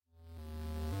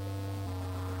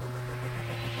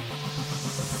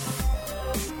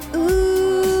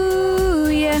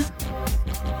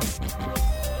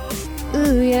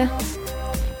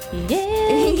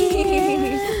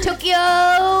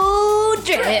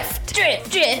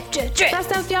Drift.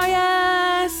 Fast and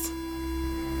Furious.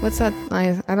 What's that?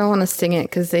 I don't want to sing it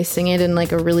because they sing it in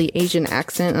like a really Asian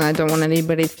accent, and I don't want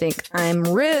anybody to think I'm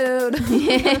rude.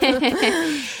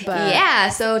 Yeah,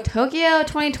 so Tokyo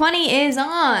 2020 is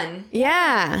on.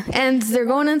 Yeah, and they're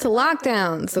going into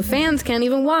lockdown, so fans can't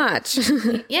even watch.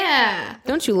 Yeah.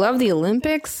 Don't you love the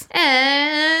Olympics?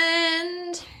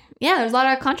 And yeah, there's a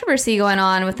lot of controversy going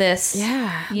on with this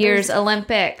year's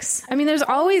Olympics. I mean, there's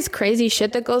always crazy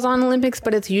shit that goes on Olympics,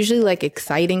 but it's usually like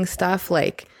exciting stuff,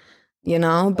 like, you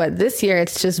know, but this year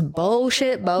it's just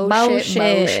bullshit all fucking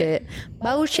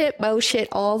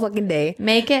day.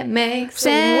 Make it make sense.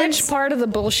 So which part of the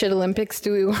bullshit Olympics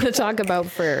do we want to talk about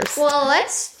first? Well,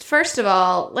 let's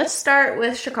start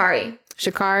with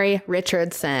Sha'Carri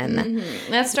Richardson.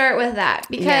 Mm-hmm. Let's start with that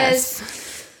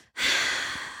because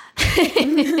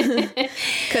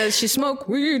because she smoked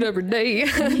weed every day.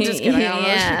 Just kidding. I don't know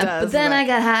if she does, but then I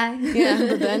got high. Yeah,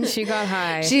 but then she got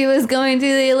high. She was going to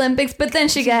the Olympics, but then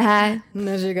she got high. And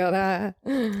then she got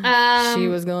high. She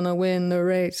was gonna win the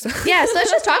race. Yeah, so let's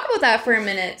just talk about that for a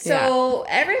minute. So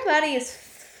everybody is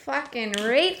fucking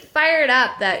fired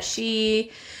up that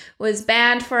she was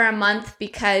banned for a month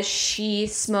because she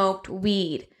smoked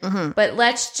weed. Mm-hmm. But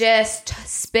let's just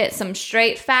spit some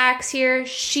straight facts here.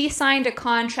 She signed a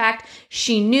contract.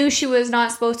 She knew she was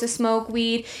not supposed to smoke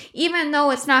weed, even though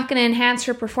it's not going to enhance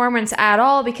her performance at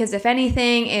all, because if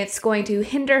anything, it's going to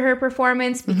hinder her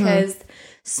performance because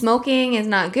smoking is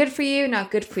not good for you, not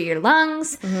good for your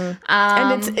lungs. Mm-hmm.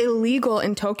 And it's illegal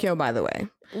in Tokyo, by the way.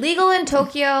 Legal in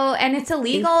Tokyo, and it's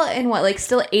illegal in what, like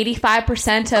still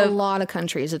 85% of... A lot of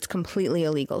countries, it's completely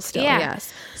illegal still,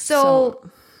 yes. So,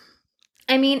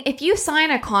 I mean, if you sign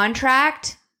a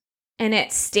contract and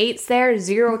it states there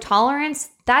zero tolerance,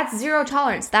 that's zero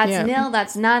tolerance. That's nil,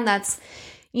 that's none, that's,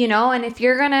 you know, and if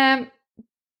you're gonna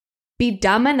be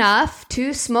dumb enough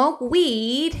to smoke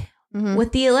weed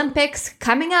with the Olympics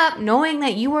coming up, knowing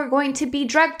that you are going to be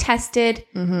drug tested...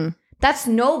 That's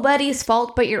nobody's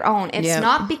fault but your own. It's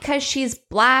not because she's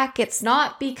black. It's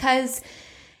not because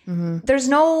there's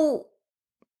no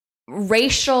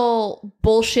racial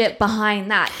bullshit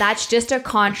behind that. That's just a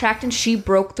contract and she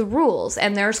broke the rules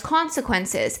and there's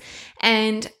consequences.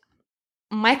 And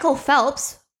Michael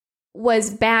Phelps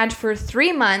was banned for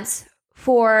 3 months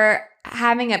for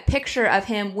having a picture of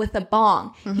him with a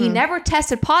bong. He never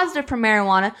tested positive for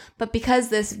marijuana, but because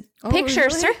this picture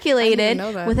circulated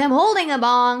with him holding a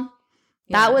bong,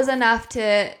 that was enough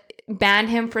to ban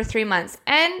him for 3 months.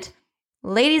 And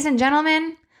ladies and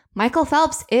gentlemen, Michael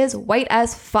Phelps is white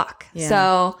as fuck. Yeah.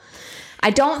 So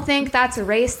I don't think that's a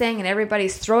race thing and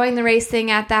everybody's throwing the race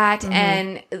thing at that.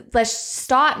 And let's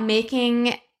stop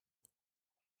making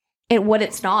it what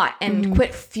it's not and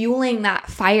quit fueling that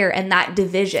fire and that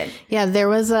division. Yeah, there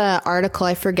was an article,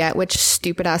 I forget which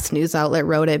stupid ass news outlet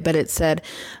wrote it, but it said,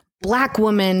 Black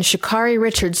woman Sha'Carri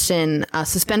Richardson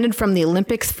suspended from the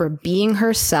Olympics for being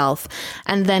herself.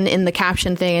 And then in the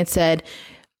caption thing, it said,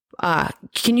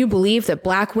 can you believe that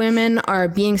black women are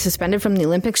being suspended from the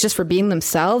Olympics just for being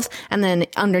themselves? And then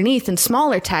underneath in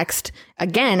smaller text,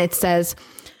 again, it says,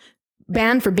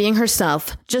 banned for being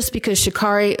herself just because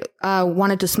Sha'Carri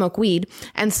wanted to smoke weed.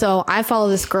 And so I follow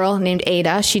this girl named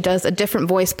Ada. She does a Different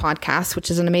Voice podcast,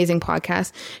 which is an amazing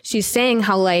podcast. She's saying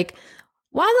how like,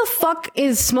 why the fuck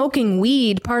is smoking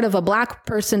weed part of a black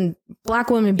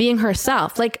woman being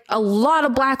herself? Like, a lot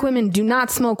of black women do not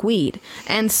smoke weed.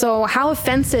 And so how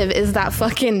offensive is that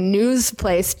fucking news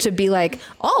place to be like,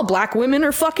 all black women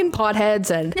are fucking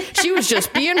potheads and she was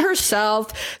just being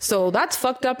herself. So that's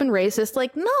fucked up and racist.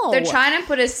 Like, no. They're trying to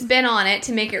put a spin on it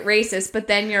to make it racist, but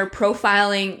then you're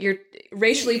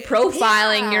racially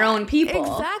profiling your own people.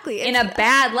 Exactly. In a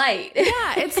bad light.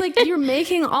 Yeah. It's like you're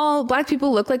making all black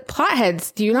people look like potheads.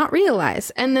 Do you not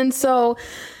realize? And then so,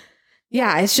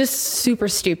 yeah, it's just super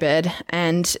stupid.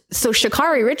 And so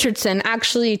Sha'Carri Richardson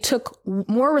actually took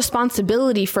more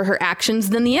responsibility for her actions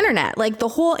than the internet. Like the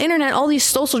whole internet, all these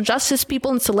social justice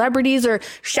people and celebrities are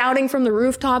shouting from the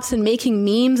rooftops and making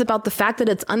memes about the fact that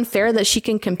it's unfair that she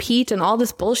can compete and all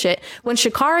this bullshit. When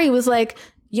Sha'Carri was like,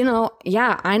 you know,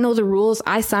 yeah, I know the rules.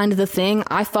 I signed the thing.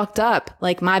 I fucked up.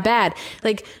 Like, my bad.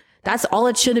 Like, that's all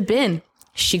it should have been.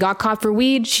 She got caught for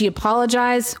weed. She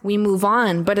apologized. We move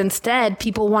on. But instead,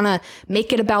 people want to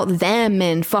make it about them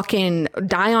and fucking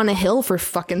die on a hill for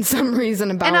fucking some reason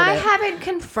about it. And I haven't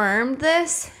confirmed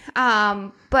this,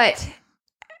 but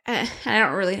I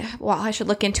don't really, well, I should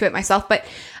look into it myself, but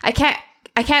I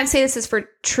can't say this is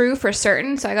true for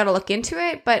certain, so I got to look into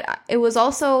it. But it was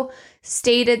also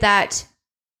stated that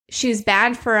she was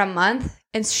banned for a month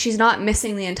And she's not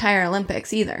missing the entire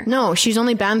Olympics either. No, she's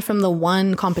only banned from the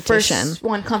one competition. First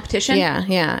one competition?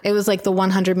 Yeah. It was like the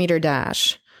 100-meter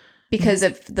dash. Because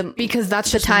of that's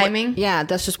the just timing.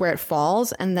 That's just where it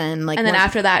falls, and then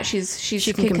after that she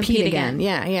can compete again.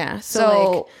 Yeah.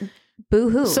 So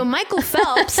boo-hoo. So Michael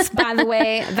Phelps, by the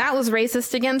way, that was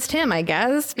racist against him, I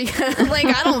guess, because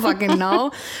I don't fucking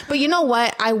know. But you know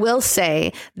what? I will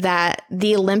say that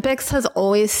the Olympics has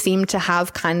always seemed to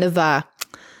have kind of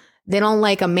they don't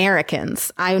like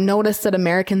Americans. I noticed that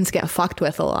Americans get fucked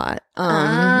with a lot.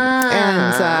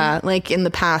 And in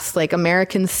the past,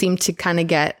 Americans seem to kind of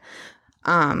get,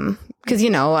 cause the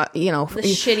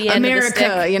shitty end America,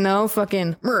 of the stick.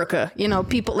 Fucking America,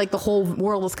 people, the whole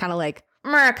world was kind of like,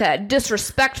 America,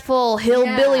 disrespectful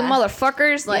hillbilly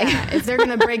motherfuckers. If they're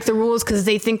gonna break the rules because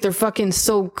they think they're fucking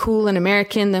so cool and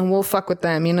American, then we'll fuck with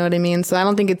them. You know what I mean? So I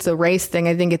don't think it's a race thing.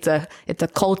 I think it's a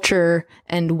culture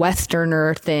and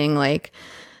Westerner thing.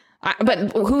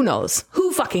 But who knows?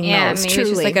 Who fucking knows? Maybe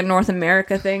truly. it's just a North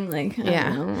America thing. I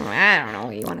don't know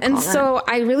what you want to call And so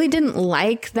I really didn't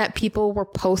like that people were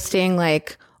posting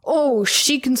oh,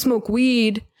 she can smoke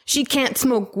weed. She can't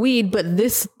smoke weed, but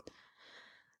this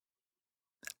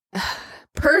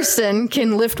person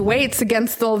can lift weights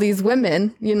against all these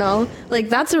women,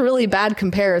 that's a really bad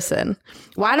comparison.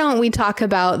 Why don't we talk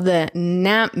about the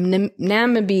Namibian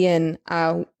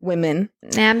women?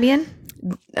 Nambian?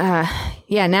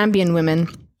 Namibian women.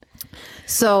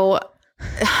 So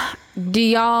do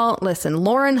y'all listen?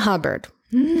 Lauren Hubbard,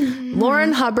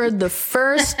 the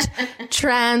first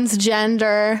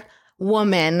transgender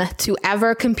woman to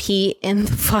ever compete in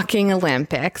the fucking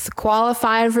Olympics,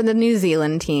 qualified for the New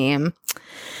Zealand team.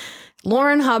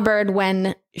 Lauren Hubbard,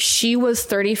 when she was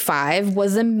 35,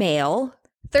 was a male.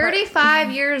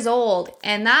 35 years old,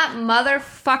 and that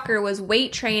motherfucker was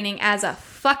weight training as a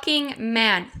fucking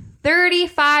man.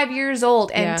 35 years old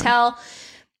until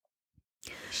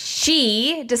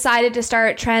she decided to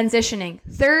start transitioning.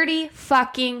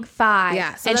 35.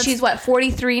 Yeah. So and she's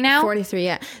 43 now? 43,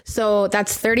 yeah. So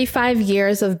that's 35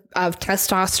 years of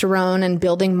testosterone and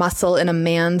building muscle in a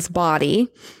man's body.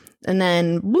 And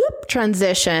then whoop,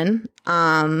 transition.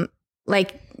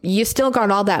 You still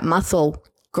got all that muscle,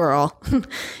 girl.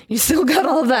 You still got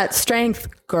all that strength,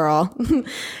 girl.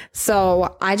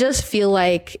 So I just feel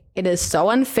like it is so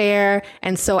unfair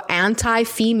and so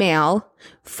anti-female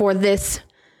for this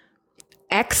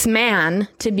ex-man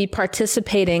to be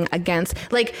participating against,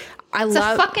 it's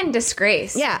a fucking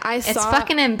disgrace. Yeah, it's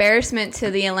fucking embarrassment to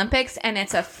the Olympics, and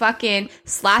it's a fucking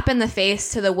slap in the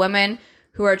face to the women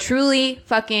who are truly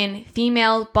fucking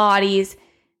female bodies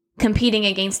competing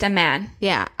against a man.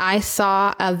 Yeah, I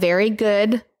saw a very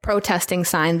good protesting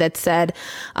sign that said,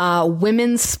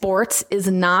 women's sports is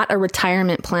not a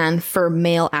retirement plan for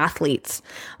male athletes.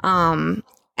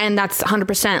 And that's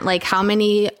 100%. How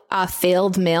many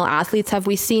failed male athletes have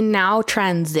we seen now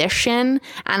transition?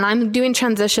 And I'm doing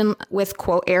transition with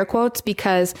air quotes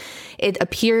because it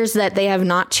appears that they have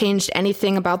not changed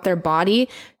anything about their body.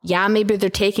 Yeah, maybe they're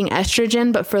taking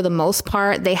estrogen, but for the most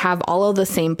part, they have all of the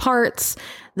same parts,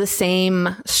 the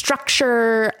same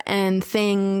structure and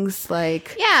things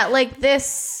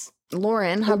this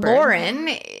Lauren Hubbard.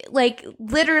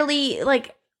 Literally,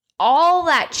 all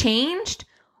that changed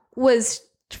was,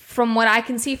 from what I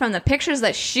can see from the pictures,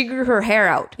 that she grew her hair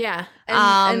out. Yeah.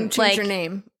 And changed her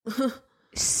name.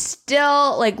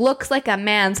 Still, looks like a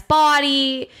man's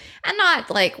body. And not,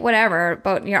 whatever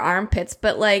about your armpits,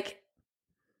 but,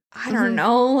 I don't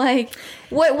know,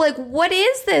 what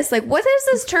is this? What is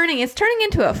this turning? It's turning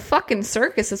into a fucking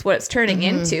circus is what it's turning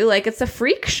into. It's a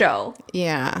freak show.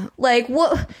 Yeah.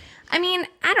 What... I mean,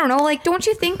 I don't know. Don't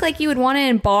you think you would want to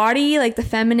embody the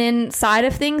feminine side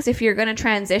of things if you're going to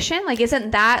transition?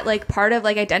 Isn't that part of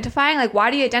identifying?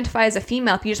 Why do you identify as a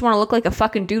female if you just want to look like a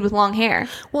fucking dude with long hair?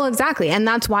 Well, exactly. And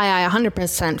that's why I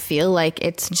 100% feel like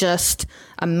it's just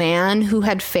a man who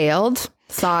had failed.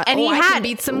 Thought, and he I had can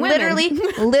beat some women.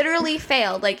 literally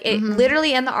failed.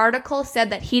 Literally in the article said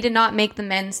that he did not make the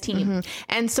men's team.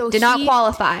 And so did not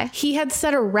qualify. He had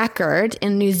set a record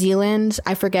in New Zealand.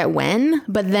 I forget when,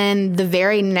 but then the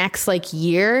very next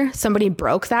year, somebody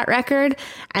broke that record.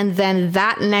 And then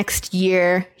that next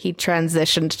year he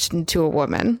transitioned into a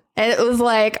woman. And it was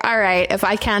all right, if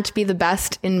I can't be the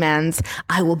best in men's,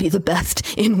 I will be the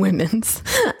best in women's.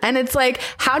 And it's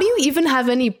how do you even have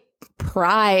any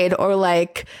pride or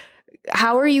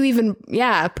how are you even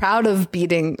proud of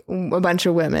beating a bunch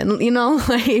of women, it's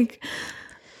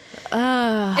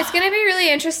gonna be really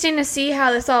interesting to see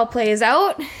how this all plays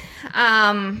out.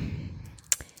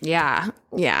 Yeah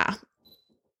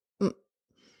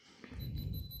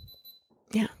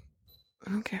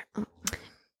okay.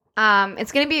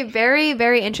 It's going to be very,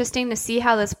 very interesting to see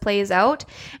how this plays out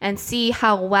and see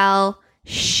how well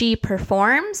she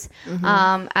performs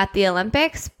at the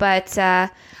Olympics. But I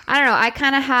don't know. I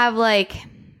kind of have like,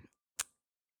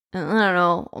 I don't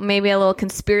know, maybe a little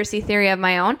conspiracy theory of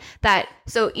my own that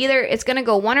so either it's going to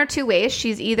go one or two ways.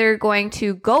 She's either going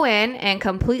to go in and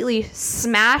completely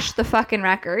smash the fucking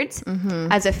records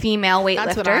as a female weightlifter.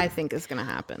 That's what I think is going to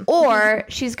happen. Or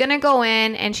she's going to go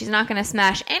in and she's not going to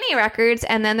smash any records,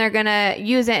 and then they're going to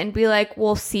use it and be like,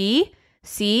 well, see,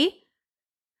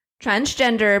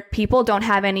 transgender people don't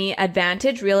have any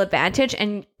real advantage,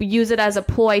 and use it as a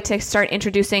ploy to start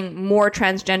introducing more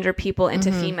transgender people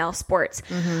into female sports.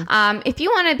 If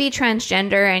you want to be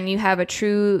transgender and you have a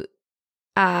true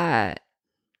Gender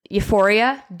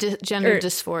dysphoria.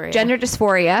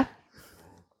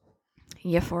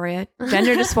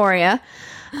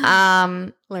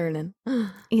 Learning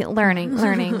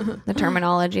the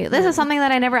terminology. This is something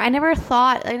that I never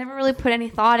really put any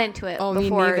thought into it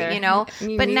before, you know.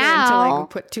 But now until I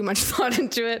put too much thought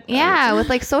into it. Yeah, with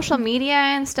like social media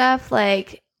and stuff,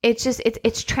 like it's just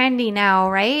it's trendy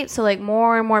now, right? So like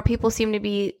more and more people seem to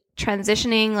be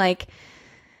transitioning, like,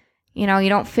 you know, you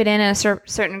don't fit in a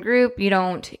certain group,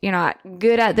 you're not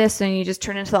good at this, and you just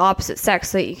turn into the opposite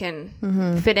sex so that you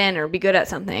can fit in or be good at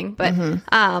something. But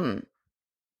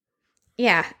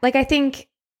yeah, like I think,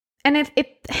 and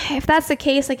if that's the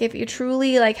case, like if you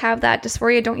truly like have that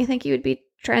dysphoria, don't you think you would be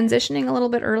transitioning a little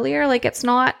bit earlier? Like it's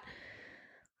not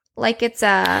like it's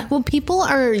well, people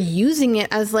are using it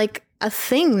as like a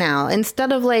thing now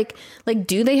instead of like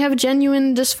do they have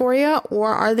genuine dysphoria,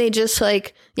 or are they just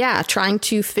like trying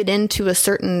to fit into a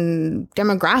certain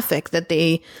demographic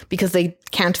because they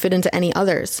can't fit into any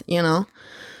others, you know?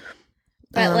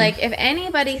 But like if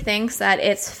anybody thinks that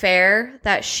it's fair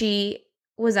that she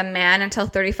was a man until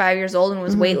 35 years old and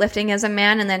was weightlifting as a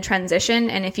man and then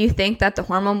transitioned, and if you think that the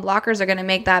hormone blockers are going to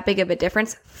make that big of a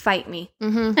difference, fight me.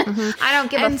 I don't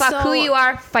give a fuck who you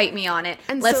are, fight me on it.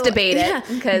 Let's debate it,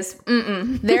 because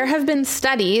there have been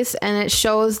studies, and it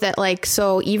shows that like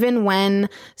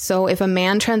if a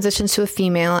man transitions to a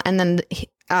female and then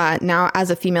now as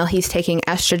a female he's taking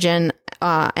estrogen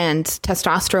and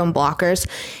testosterone blockers,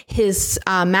 his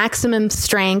maximum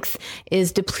strength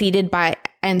is depleted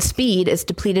and speed is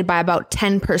depleted by about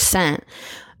 10%.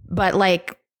 But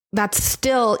like, that's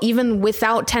still, even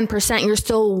without 10%, you're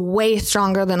still way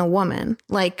stronger than a woman,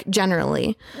 like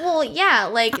generally. Well, yeah,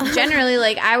 like generally,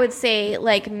 like I would say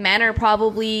like men are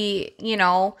probably,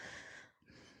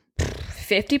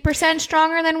 50%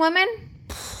 stronger than women.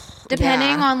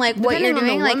 Depending on like what you're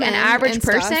doing, like an average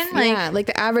person, like like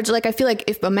the average, like I feel like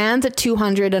if a man's at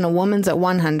 200 and a woman's at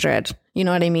 100, you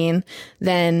know what I mean?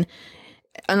 Then,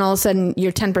 and all of a sudden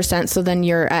you're 10%. So then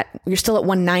you're still at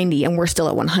 190 and we're still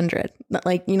at 100.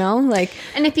 Like, you know, like,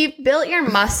 and if you've built your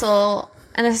muscle,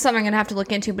 and this is something I'm going to have to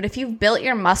look into, but if you've built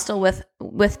your muscle with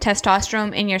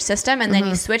testosterone in your system and then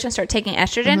you switch and start taking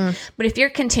estrogen, but if you're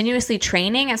continuously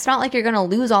training, it's not like you're going to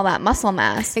lose all that muscle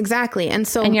mass. Exactly. And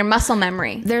your muscle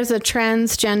memory. There's a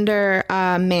transgender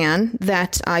man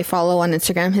that I follow on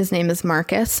Instagram. His name is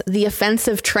Marcus, the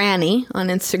offensive tranny on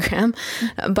Instagram.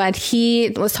 But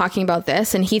he was talking about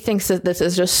this, and he thinks that this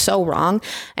is just so wrong.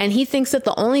 And he thinks that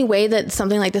the only way that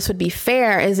something like this would be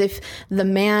fair is if the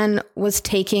man was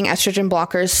taking estrogen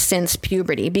blockers since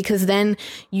puberty, because then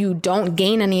you don't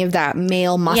gain any of that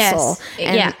male muscle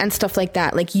and stuff like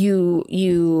that. Like you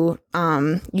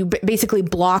basically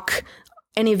block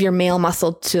any of your male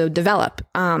muscle to develop,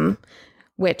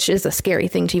 which is a scary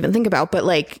thing to even think about. But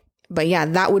yeah,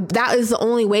 that is the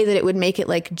only way that it would make it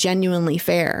like genuinely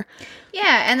fair.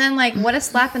 Yeah. And then like, what a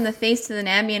slap in the face to the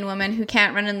Namibian woman who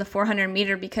can't run in the 400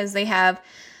 meter because they have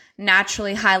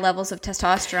naturally high levels of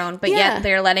testosterone, but yet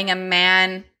they're letting a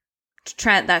man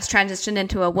that's transitioned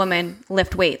into a woman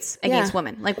lift weights against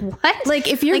women. Like what? Like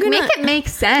if you're gonna make it make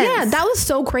sense. Yeah, that was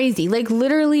so crazy. Like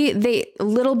literally, they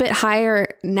little bit higher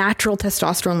natural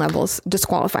testosterone levels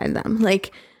disqualified them.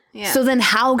 Like, so then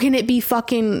how can it be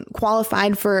fucking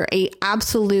qualified for a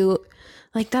absolute?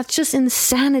 Like that's just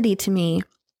insanity to me.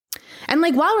 And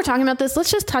like while we're talking about this, let's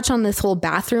just touch on this whole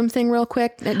bathroom thing real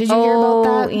quick. Did you hear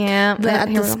about that? Yeah,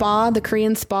 at the spa, the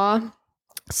Korean spa.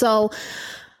 So.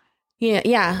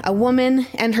 Yeah. A woman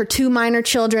and her 2 minor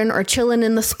children are chilling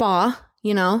in the spa,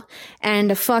 you know,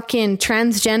 and a fucking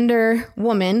transgender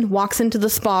woman walks into the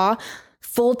spa,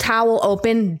 full towel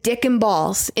open, dick and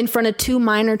balls in front of 2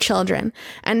 minor children.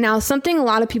 And now something a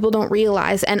lot of people don't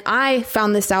realize, and I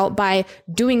found this out by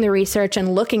doing the research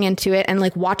and looking into it and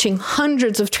like watching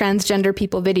hundreds of transgender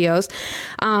people videos.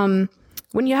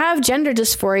 when you have gender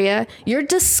dysphoria, you're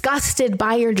disgusted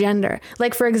by your gender.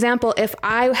 Like, for example, if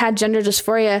I had gender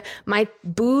dysphoria, my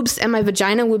boobs and my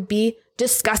vagina would be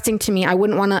disgusting to me.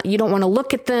 You don't want to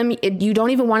look at them. You don't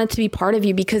even want it to be part of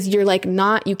you because you're like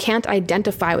you can't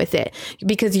identify with it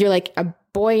because you're like a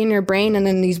boy in your brain and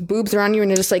then these boobs are on you and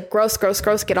you're just like, gross, gross,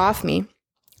 gross, get off me.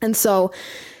 And so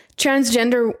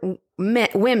transgender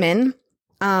women,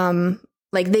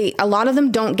 a lot of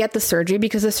them don't get the surgery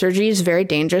because the surgery is very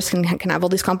dangerous and can have all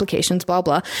these complications, blah,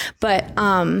 blah. But,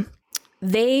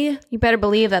 you better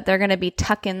believe that they're going to be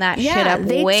tucking that shit up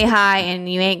way high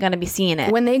and you ain't going to be seeing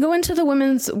it. When they go into the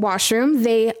women's washroom,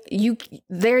 they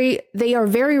are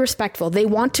very respectful. They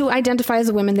want to identify as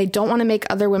a woman. They don't want to make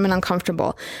other women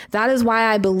uncomfortable. That is why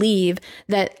I believe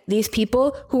that these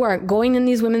people who are going in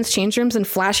these women's change rooms and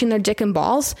flashing their dick and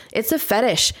balls, it's a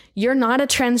fetish. You're not a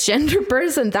transgender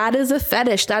person. That is a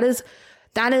fetish. That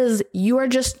is, you are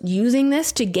just using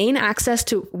this to gain access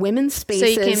to women's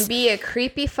spaces. So you can be a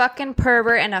creepy fucking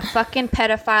pervert and a fucking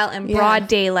pedophile in broad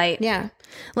daylight. Yeah.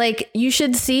 Like, you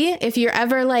should see, if you're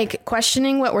ever like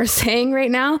questioning what we're saying right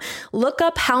now, look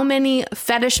up how many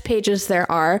fetish pages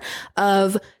there are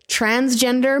of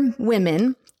transgender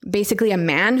women, basically a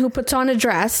man who puts on a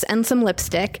dress and some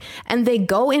lipstick, and they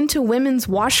go into women's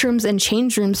washrooms and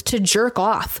change rooms to jerk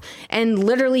off, and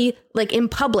literally like in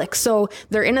public. So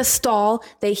they're in a stall,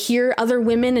 they hear other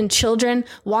women and children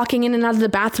walking in and out of the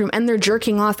bathroom, and they're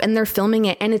jerking off and they're filming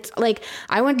it. And it's like,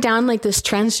 I went down like this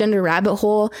transgender rabbit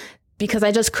hole because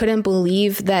I just couldn't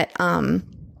believe that,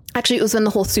 actually, it was when the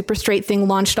whole super straight thing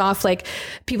launched off. Like,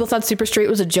 people thought super straight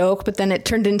was a joke, but then it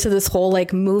turned into this whole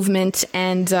like movement.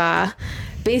 And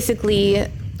basically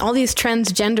all these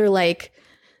transgender,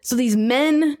 so these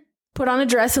men put on a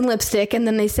dress and lipstick and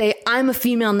then they say, I'm a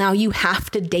female now, you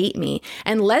have to date me.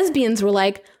 And lesbians were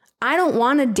like, I don't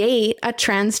want to date a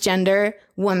transgender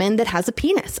woman that has a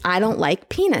penis. I don't like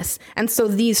penis. And so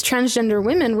these transgender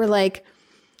women were like,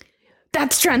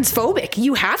 that's transphobic.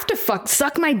 You have to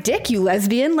suck my dick, you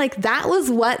lesbian. Like, that was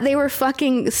what they were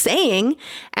fucking saying.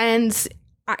 And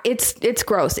it's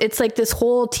gross. It's like this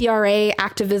whole TRA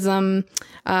activism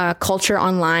culture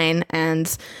online.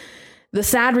 And the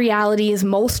sad reality is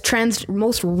most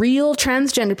real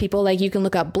transgender people, like, you can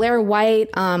look up Blair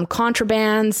White,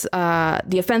 Contrabands,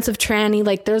 The Offensive Tranny.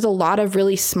 Like, there's a lot of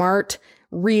really smart,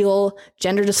 real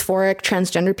gender dysphoric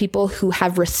transgender people who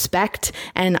have respect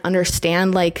and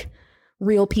understand like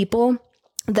real people,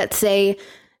 that say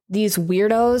these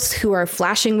weirdos who are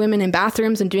flashing women in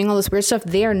bathrooms and doing all this weird stuff,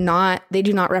 they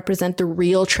do not represent the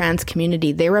real trans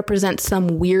community. They represent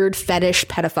some weird fetish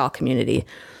pedophile community.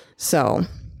 So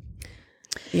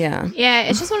yeah. Yeah.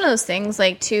 It's just one of those things,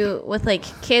 like, too, with like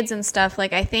kids and stuff.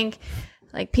 Like, I think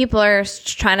like people are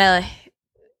trying to,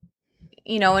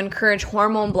 encourage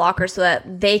hormone blockers so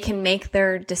that they can make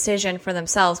their decision for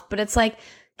themselves. But it's like,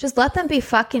 just let them be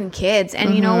fucking kids.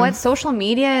 And you know what? Social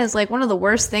media is like one of the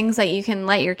worst things that you can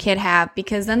let your kid have,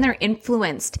 because then they're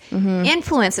influenced.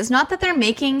 Influence. It's not that they're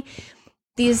making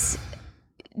these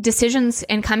decisions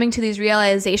and coming to these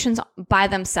realizations by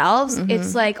themselves.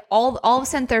 It's like all of a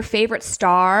sudden their favorite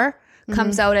star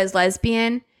comes out as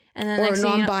lesbian. And then or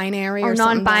non-binary or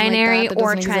non-binary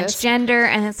or transgender,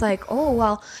 and it's like, oh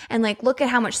well, and like, look at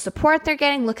how much support they're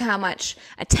getting, look at how much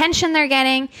attention they're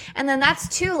getting. And then that's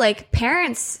too, like,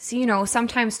 parents,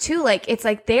 sometimes too, like, it's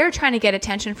like they're trying to get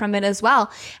attention from it as well,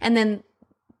 and then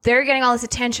they're getting all this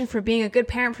attention for being a good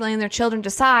parent, for letting their children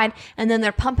decide, and then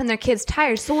they're pumping their kids'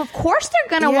 tires. So of course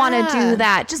they're going to want to do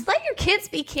that. Just let your kids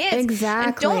be kids.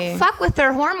 Exactly. And don't fuck with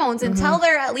their hormones until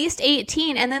they're at least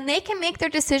 18, and then they can make their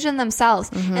decision themselves,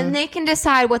 and they can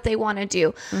decide what they want to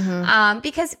do.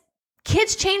 Because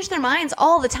kids change their minds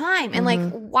all the time. And like,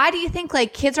 why do you think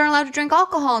like kids aren't allowed to drink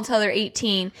alcohol until they're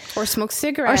 18? Or smoke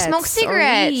cigarettes.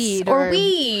 Or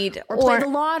weed. Or play the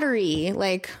lottery.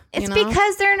 Like, it's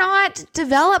because they're not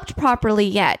developed properly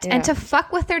yet. Yeah. And to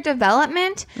fuck with their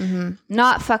development,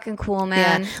 not fucking cool,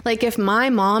 man. Yeah. Like, if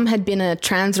my mom had been a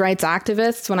trans rights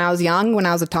activist when I was young, when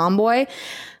I was a tomboy,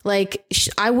 like,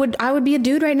 I would be a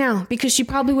dude right now, because she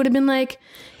probably would have been like,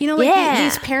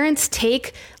 these parents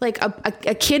take, like,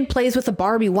 a kid plays with a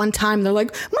Barbie one time. They're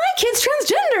like, my kid's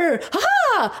transgender.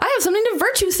 Ha! I have something to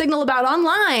virtue signal about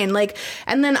online. Like,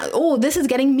 and then, oh, this is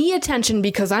getting me attention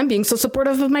because I'm being so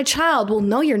supportive of my child. Well,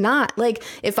 no, you're not. Like,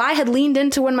 if I had leaned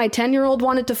into when my 10-year-old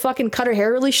wanted to fucking cut her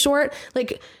hair really short,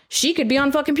 like, she could be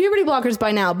on fucking puberty blockers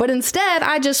by now. But instead,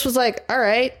 I just was like, all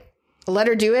right, let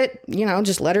her do it,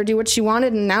 just let her do what she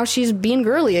wanted, and now she's being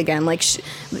girly again. Like,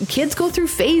 kids go through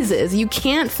phases. You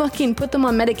can't fucking put them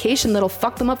on medication that'll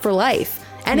fuck them up for life.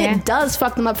 And it does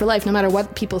fuck them up for life, no matter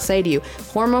what people say to you.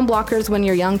 Hormone blockers when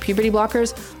you're young, puberty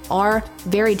blockers, are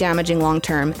very damaging long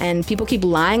term. And people keep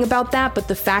lying about that, but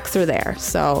the facts are there.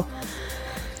 So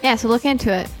yeah, so look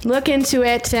into it. Look into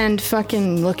it and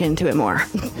fucking look into it more.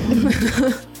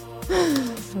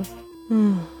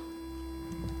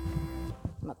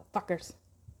 Motherfuckers.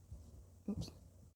 Oops.